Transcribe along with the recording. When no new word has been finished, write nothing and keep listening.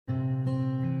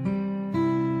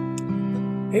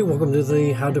Hey, welcome to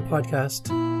the How to Podcast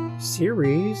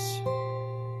series.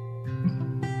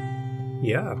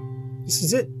 Yeah, this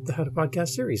is it, the How to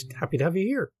Podcast series. Happy to have you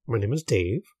here. My name is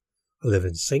Dave. I live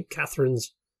in St.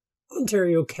 Catharines,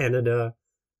 Ontario, Canada,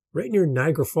 right near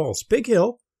Niagara Falls. Big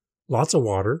hill, lots of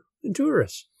water, and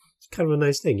tourists. It's kind of a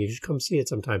nice thing. You should come see it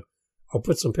sometime. I'll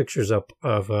put some pictures up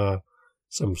of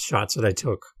some shots that I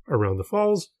took around the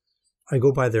falls. I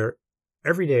go by there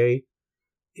every day,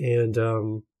 and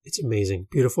it's amazing.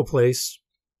 Beautiful place.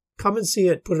 Come and see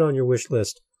it. Put it on your wish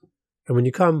list. And when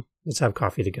you come, let's have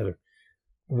coffee together.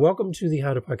 Welcome to the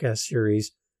How to Podcast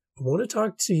series. I want to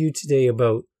talk to you today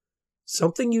about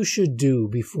something you should do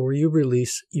before you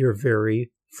release your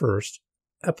very first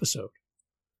episode.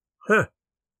 Huh?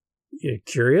 You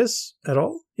curious at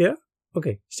all? Yeah?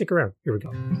 Okay, stick around. Here we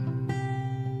go.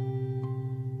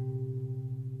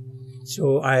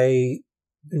 So I've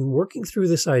been working through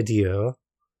this idea,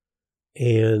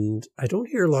 and I don't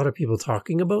hear a lot of people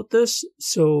talking about this,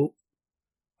 so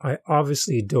I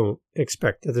obviously don't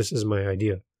expect that this is my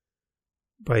idea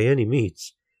by any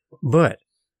means. But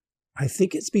I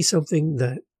think it's be something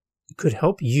that could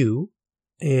help you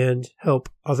and help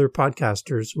other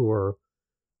podcasters who are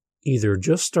either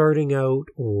just starting out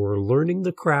or learning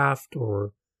the craft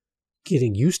or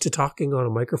getting used to talking on a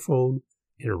microphone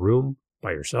in a room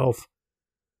by yourself.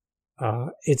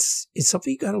 It's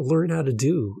something you got to learn how to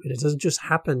do, and it doesn't just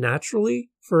happen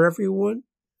naturally for everyone.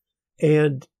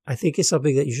 And I think it's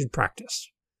something that you should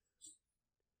practice.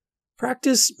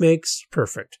 Practice makes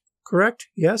perfect. Correct?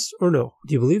 Yes or no?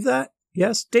 Do you believe that?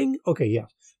 Yes? Ding? Okay, yeah.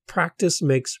 Practice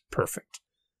makes perfect.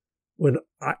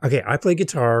 I play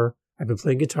guitar. I've been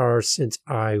playing guitar since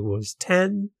I was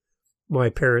 10. My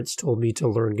parents told me to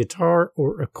learn guitar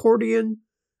or accordion.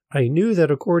 I knew that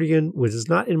accordion was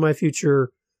not in my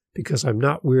future because I'm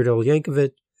not Weird Al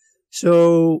Yankovic.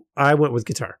 So I went with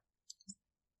guitar.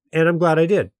 And I'm glad I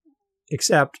did.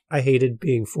 Except I hated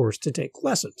being forced to take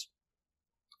lessons.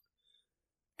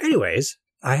 Anyways,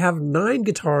 I have 9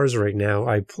 guitars right now.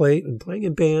 I'm playing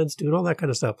in bands, doing all that kind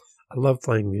of stuff. I love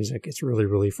playing music. It's really,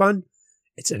 really fun.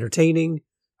 It's entertaining.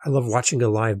 I love watching a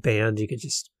live band.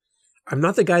 I'm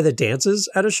not the guy that dances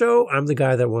at a show. I'm the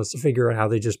guy that wants to figure out how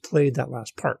they just played that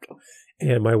last part.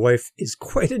 And my wife is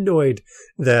quite annoyed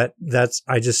that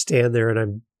I just stand there and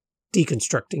I'm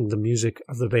deconstructing the music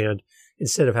of the band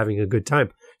instead of having a good time.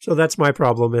 So that's my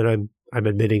problem, and I'm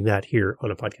admitting that here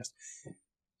on a podcast.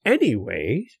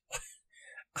 Anyway,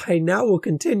 I now will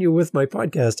continue with my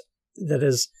podcast that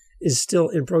is still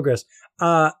in progress.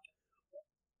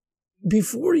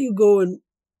 Before you go and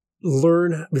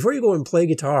play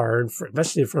guitar, and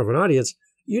especially in front of an audience,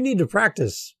 you need to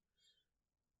practice.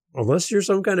 Unless you're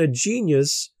some kind of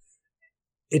genius,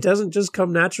 it doesn't just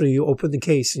come naturally. You open the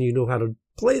case and you know how to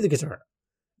play the guitar.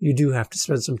 You do have to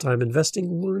spend some time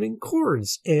investing learning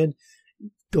chords and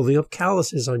building up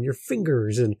calluses on your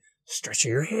fingers and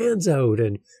stretching your hands out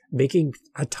and making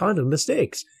a ton of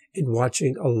mistakes and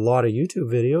watching a lot of YouTube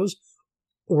videos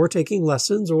or taking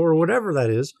lessons or whatever that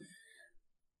is.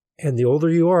 And the older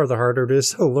you are, the harder it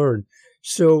is to learn.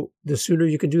 So the sooner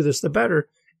you can do this, the better.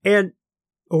 And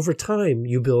over time,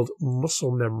 you build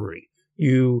muscle memory.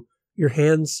 Your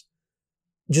hands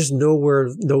just know where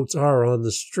notes are on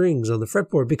the strings on the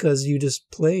fretboard because you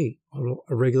just play on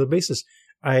a regular basis.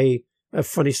 A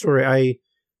funny story, I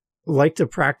like to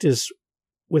practice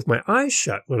with my eyes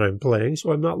shut when I'm playing,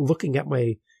 so I'm not looking at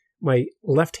my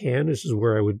left hand. This is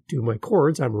where I would do my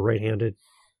chords. I'm right-handed,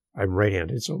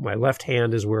 so my left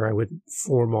hand is where I would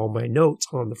form all my notes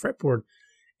on the fretboard.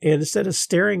 And instead of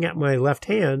staring at my left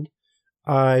hand,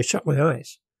 I shut my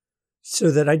eyes so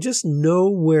that I just know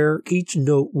where each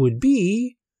note would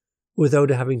be without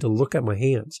having to look at my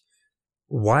hands.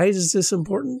 Why is this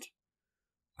important?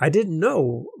 I didn't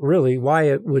know really why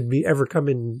it would ever come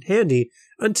in handy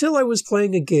until I was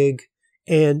playing a gig,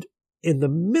 and in the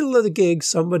middle of the gig,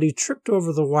 somebody tripped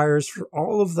over the wires for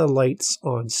all of the lights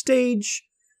on stage,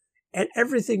 and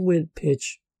everything went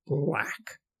pitch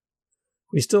black.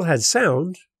 We still had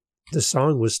sound. The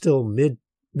song was still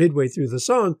midway through the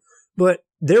song, but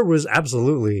there was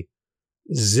absolutely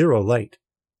zero light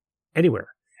anywhere.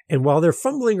 And while they're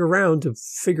fumbling around to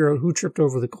figure out who tripped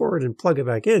over the cord and plug it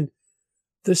back in,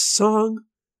 the song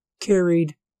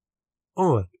carried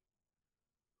on.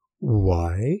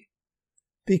 Why?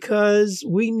 Because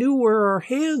we knew where our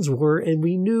hands were and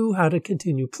we knew how to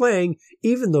continue playing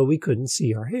even though we couldn't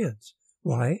see our hands.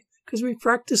 Why? Because we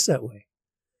practiced that way.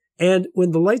 And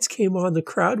when the lights came on, the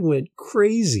crowd went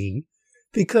crazy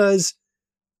because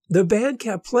the band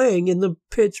kept playing in the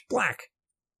pitch black.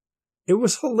 It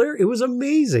was hilarious. It was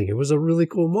amazing. It was a really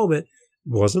cool moment.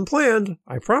 It wasn't planned,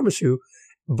 I promise you,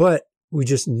 but We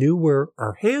just knew where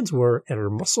our hands were, and our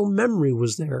muscle memory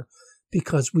was there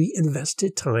because we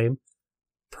invested time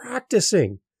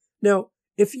practicing. Now,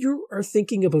 if you are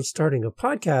thinking about starting a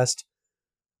podcast,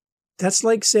 that's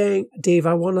like saying, Dave,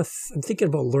 I'm thinking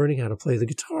about learning how to play the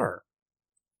guitar.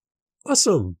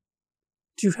 Awesome.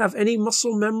 Do you have any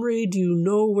muscle memory? Do you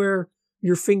know where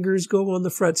your fingers go on the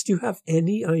frets? Do you have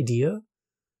any idea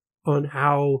on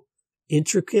how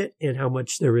intricate and how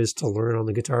much there is to learn on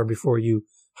the guitar before you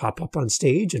hop up on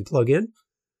stage and plug in?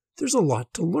 There's a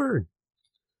lot to learn.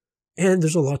 And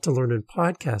there's a lot to learn in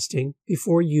podcasting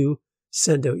before you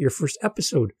send out your first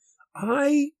episode.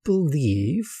 I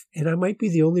believe, and I might be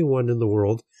the only one in the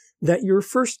world, that your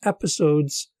first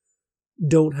episodes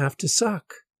don't have to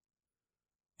suck.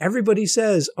 Everybody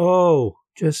says, oh,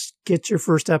 just get your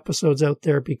first episodes out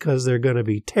there because they're going to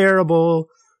be terrible.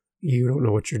 You don't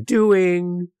know what you're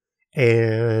doing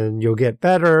and you'll get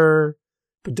better,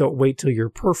 but don't wait till you're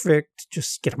perfect.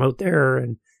 Just get them out there,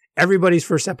 and everybody's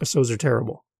first episodes are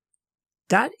terrible.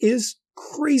 That is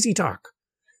crazy talk,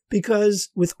 because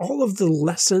with all of the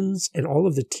lessons and all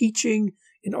of the teaching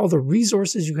and all the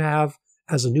resources you have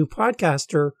as a new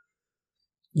podcaster,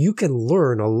 you can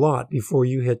learn a lot before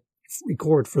you hit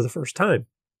record for the first time.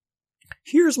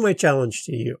 Here's my challenge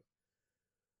to you.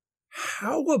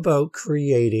 How about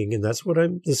creating, and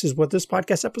this is what this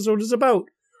podcast episode is about,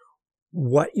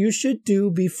 what you should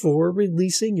do before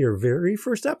releasing your very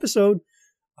first episode.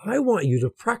 I want you to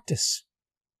practice.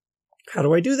 How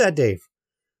do I do that, Dave?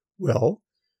 Well,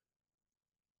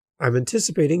 I'm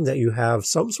anticipating that you have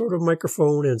some sort of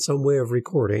microphone and some way of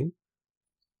recording.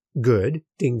 Good.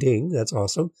 Ding, ding. That's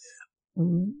awesome.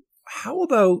 How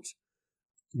about,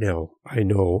 now, I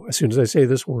know as soon as I say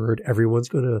this word, everyone's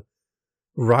going to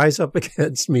rise up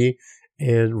against me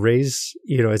and raise,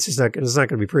 it's not going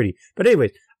to be pretty. But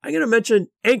anyway, I'm going to mention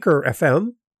Anchor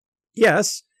FM.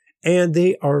 Yes. And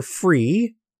they are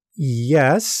free.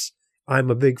 Yes.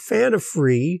 I'm a big fan of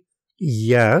free.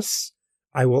 Yes.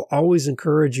 I will always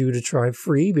encourage you to try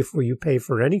free before you pay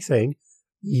for anything.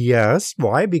 Yes.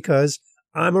 Why? Because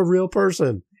I'm a real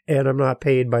person and I'm not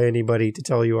paid by anybody to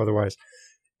tell you otherwise.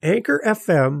 Anchor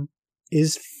FM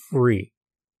is free.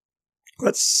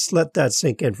 Let's let that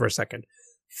sink in for a second.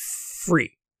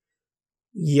 Free.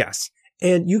 Yes.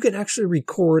 And you can actually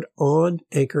record on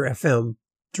Anchor FM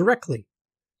directly.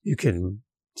 You can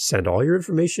send all your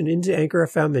information into Anchor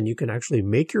FM and you can actually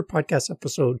make your podcast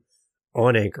episode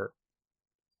on Anchor.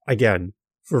 Again,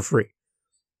 for free.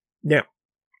 Now,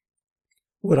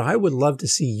 what I would love to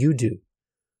see you do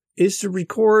is to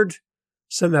record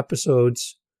some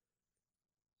episodes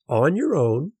on your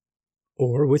own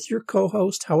or with your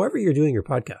co-host, however you're doing your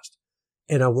podcast.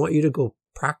 And I want you to go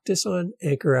practice on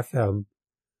Anchor FM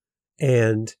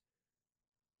and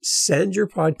send your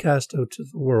podcast out to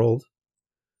the world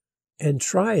and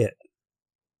try it.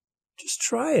 Just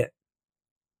try it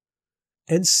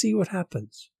and see what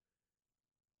happens.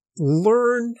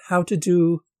 Learn how to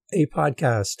do a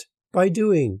podcast by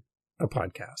doing a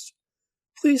podcast.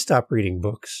 Please stop reading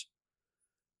books.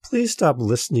 Please stop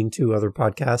listening to other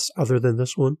podcasts other than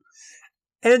this one.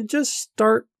 And just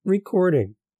start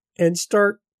recording and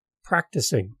start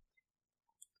practicing.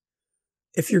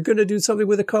 If you're going to do something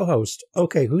with a co-host,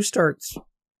 okay, who starts?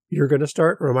 You're going to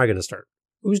start, or am I going to start?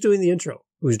 Who's doing the intro?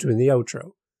 Who's doing the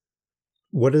outro?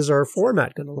 What is our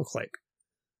format going to look like?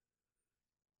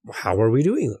 How are we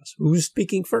doing this? Who's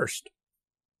speaking first?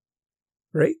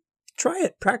 Right? Try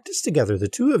it. Practice together, the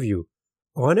two of you,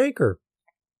 on Anchor.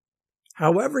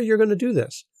 However you're going to do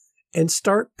this. And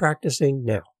start practicing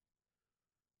now,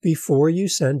 before you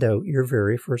send out your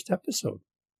very first episode.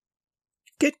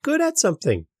 Get good at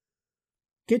something.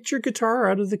 Get your guitar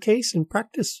out of the case and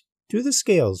practice. Do the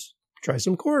scales. Try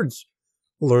some chords.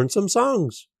 Learn some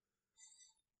songs.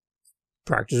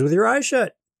 Practice with your eyes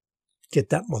shut. Get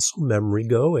that muscle memory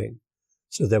going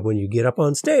so that when you get up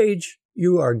on stage,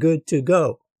 you are good to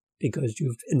go because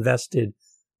you've invested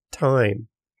time.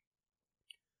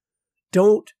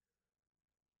 Don't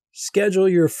schedule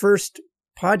your first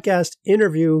podcast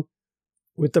interview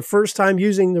with the first time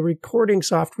using the recording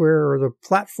software or the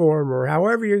platform or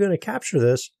however you're going to capture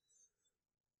this.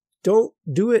 Don't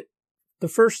do it the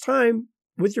first time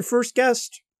with your first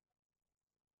guest.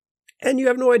 And you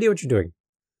have no idea what you're doing.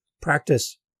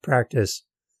 Practice, practice,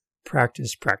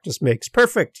 practice. Practice makes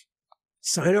perfect.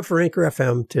 Sign up for Anchor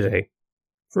FM today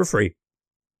for free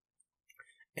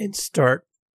and start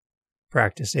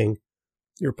practicing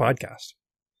your podcast.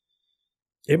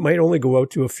 It might only go out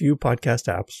to a few podcast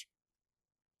apps,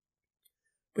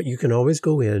 but you can always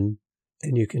go in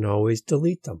and you can always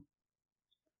delete them.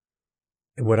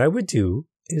 And what I would do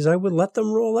is I would let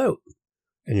them roll out.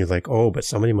 And you're like, oh, but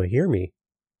somebody might hear me.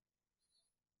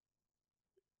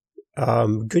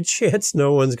 Good chance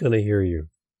no one's going to hear you.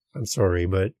 I'm sorry,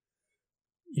 but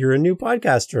you're a new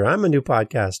podcaster. I'm a new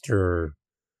podcaster.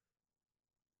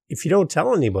 If you don't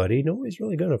tell anybody, nobody's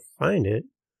really going to find it.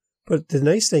 But the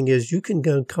nice thing is you can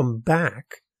come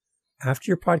back after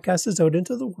your podcast is out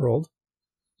into the world,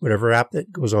 whatever app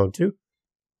that goes on to.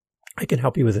 I can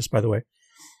help you with this, by the way.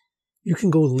 You can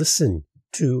go listen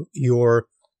to your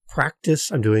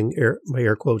practice. I'm doing my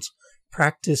air quotes,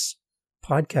 practice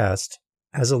podcast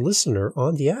as a listener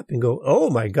on the app and go, oh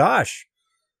my gosh,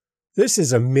 this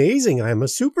is amazing. I'm a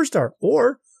superstar.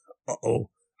 Or,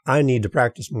 I need to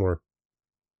practice more.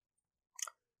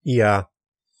 Yeah.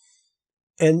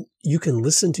 And you can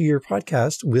listen to your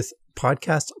podcast with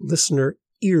podcast listener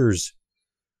ears.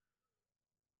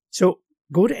 So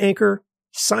go to Anchor,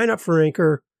 sign up for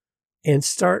Anchor, and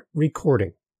start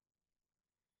recording.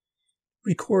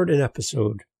 Record an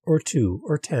episode or 2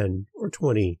 or 10 or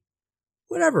 20,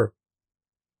 whatever.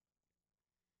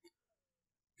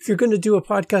 If you're going to do a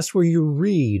podcast where you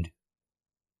read,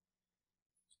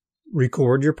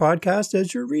 record your podcast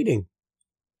as you're reading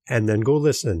and then go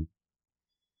listen.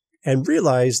 And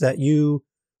realize that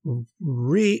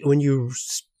when you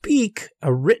speak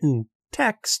a written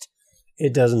text,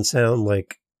 it doesn't sound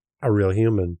like a real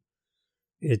human.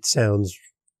 It sounds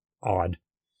odd.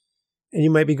 And you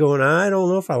might be going, I don't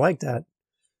know if I like that.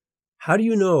 How do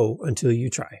you know until you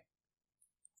try?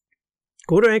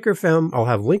 Go to Anchor FM. I'll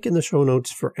have a link in the show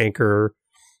notes for Anchor.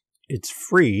 It's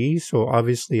free, so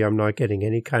obviously I'm not getting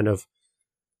any kind of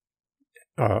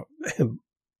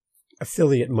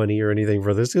affiliate money or anything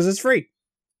for this because it's free.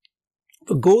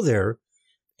 But go there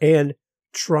and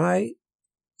try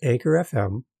Anchor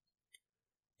FM.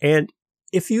 And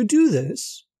if you do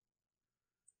this,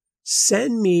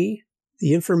 send me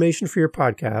the information for your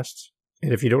podcasts.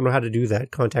 And if you don't know how to do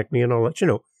that, contact me and I'll let you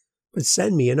know. But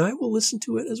send me and I will listen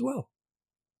to it as well.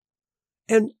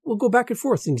 And we'll go back and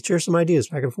forth and share some ideas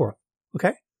back and forth.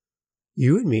 Okay?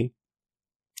 You and me.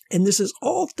 And this is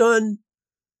all done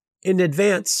in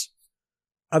advance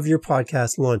of your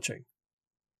podcast launching.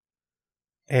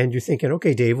 And you're thinking,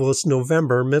 okay, Dave, well, it's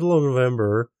November, middle of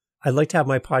November. I'd like to have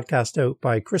my podcast out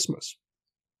by Christmas.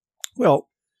 Well,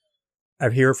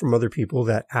 I've heard from other people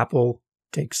that Apple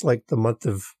takes like the month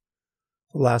of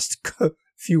the last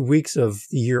few weeks of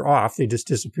the year off. They just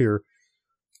disappear.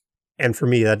 And for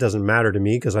me, that doesn't matter to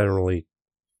me because I don't really,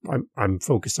 I'm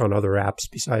focused on other apps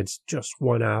besides just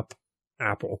one app,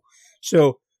 Apple.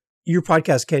 So your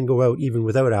podcast can go out even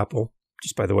without Apple,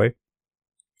 just by the way.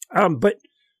 But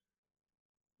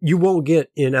you won't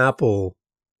get in Apple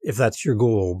if that's your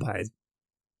goal by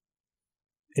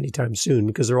anytime soon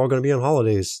because they're all going to be on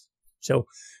holidays. So,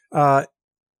 but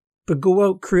go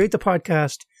out, create the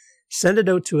podcast, send it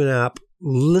out to an app,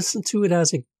 listen to it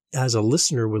as a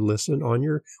listener would listen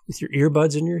with your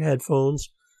earbuds and your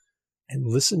headphones, and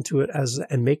listen to it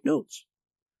and make notes.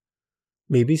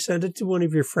 Maybe send it to one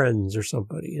of your friends or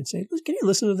somebody and say, can you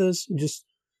listen to this? And just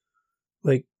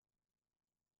like,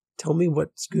 tell me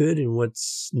what's good and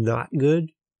what's not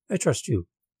good. I trust you.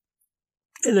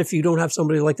 And if you don't have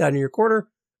somebody like that in your corner,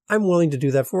 I'm willing to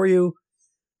do that for you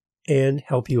and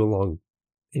help you along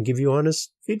and give you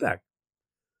honest feedback.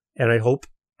 And I hope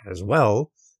as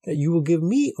well that you will give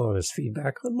me honest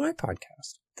feedback on my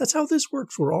podcast. That's how this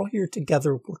works. We're all here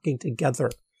together, working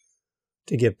together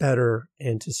to get better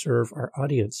and to serve our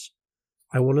audience.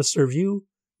 I want to serve you.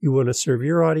 You want to serve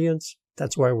your audience.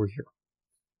 That's why we're here.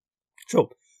 So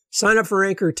sign up for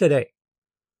Anchor today.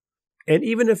 And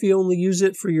even if you only use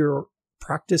it for your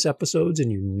practice episodes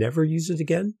and you never use it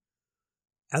again,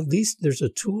 at least there's a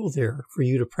tool there for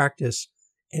you to practice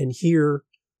and hear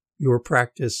your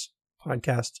practice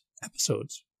podcast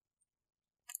episodes.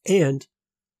 And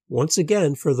once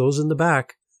again, for those in the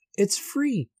back, it's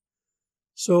free.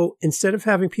 So instead of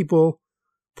having people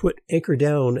put Anchor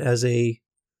down as a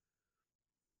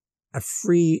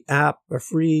free app, a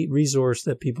free resource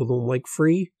that people don't like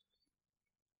free,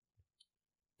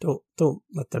 don't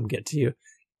let them get to you.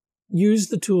 Use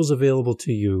the tools available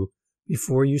to you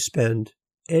before you spend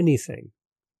anything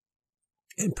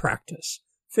and practice.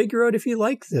 Figure out if you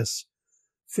like this.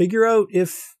 Figure out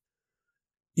if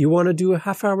you want to do a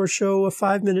half-hour show, a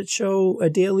 5-minute show, a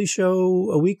daily show,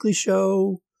 a weekly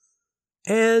show,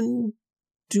 and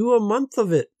do a month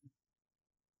of it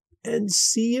and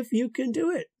see if you can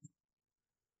do it.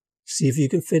 See if you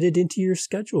can fit it into your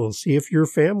schedule. See if your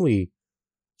family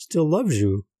still loves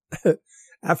you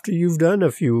after you've done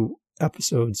a few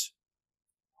episodes.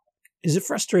 Is it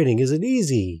frustrating? Is it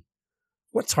easy?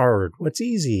 What's hard? What's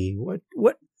easy? What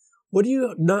do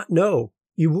you not know?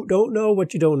 You don't know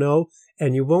what you don't know,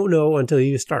 and you won't know until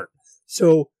you start.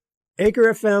 So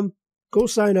Anchor FM, go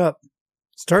sign up,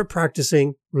 start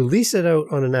practicing, release it out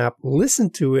on an app,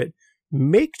 listen to it,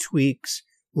 make tweaks,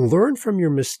 learn from your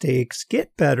mistakes,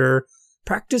 get better,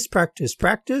 practice,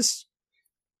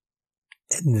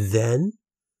 and then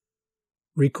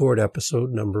record episode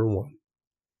number 1.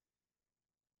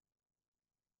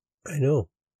 I know.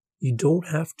 You don't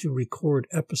have to record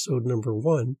episode number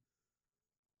 1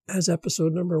 as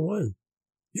episode number 1.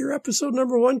 Your episode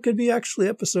number 1 could be actually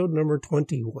episode number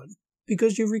 21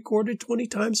 because you've recorded 20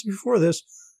 times before this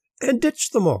and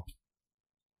ditched them all.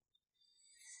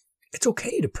 It's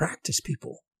okay to practice,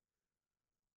 people.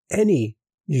 Any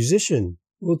musician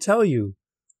will tell you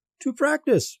to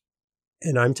practice.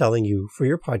 And I'm telling you, for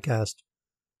your podcast,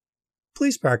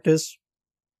 please practice.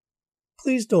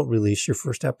 Please don't release your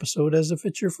first episode as if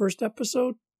it's your first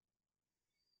episode.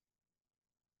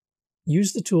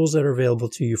 Use the tools that are available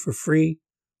to you for free.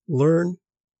 Learn,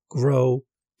 grow,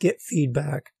 get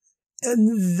feedback,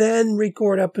 and then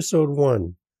record episode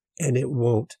 1, and it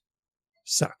won't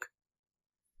suck.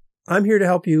 I'm here to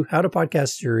help you. How to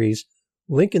Podcast series.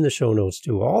 Link in the show notes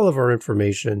to all of our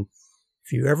information.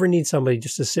 If you ever need somebody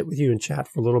just to sit with you and chat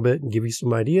for a little bit and give you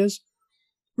some ideas,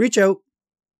 reach out.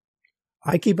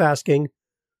 I keep asking.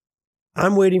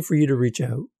 I'm waiting for you to reach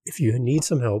out. If you need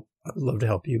some help, I would love to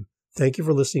help you. Thank you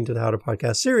for listening to the How to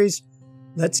Podcast series.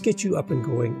 Let's get you up and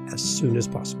going as soon as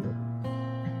possible.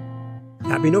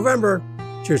 Happy November.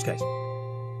 Cheers, guys.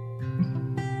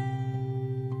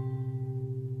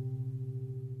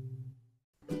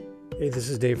 Hey, this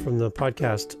is Dave from the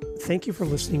podcast. Thank you for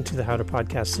listening to the How to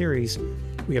Podcast series.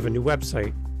 We have a new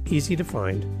website, easy to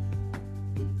find,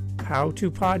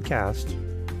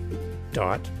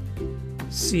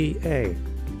 howtopodcast.ca.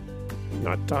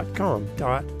 Not .com,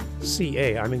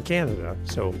 .ca. I'm in Canada,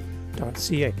 so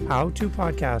 .ca.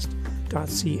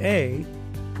 Howtopodcast.ca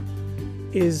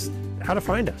is how to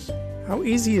find us. How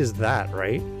easy is that,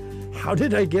 right? How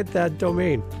did I get that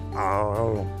domain?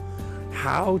 Oh,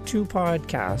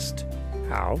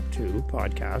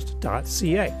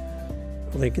 howtopodcast.ca.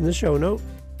 Link in the show note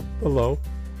below.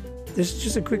 This is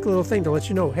just a quick little thing to let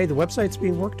you know, hey, the website's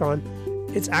being worked on.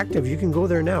 It's active. You can go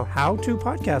there now.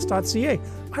 howtopodcast.ca.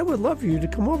 I would love for you to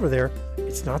come over there.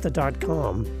 It's not the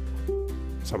 .com.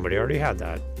 Somebody already had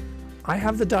that. I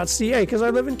have the .ca because I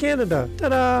live in Canada.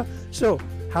 Ta-da! So,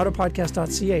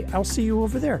 howtopodcast.ca. I'll see you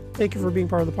over there. Thank you for being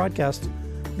part of the podcast.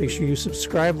 Make sure you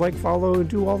subscribe, like, follow, and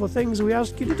do all the things we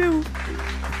ask you to do.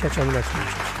 Catch you on the next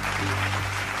one.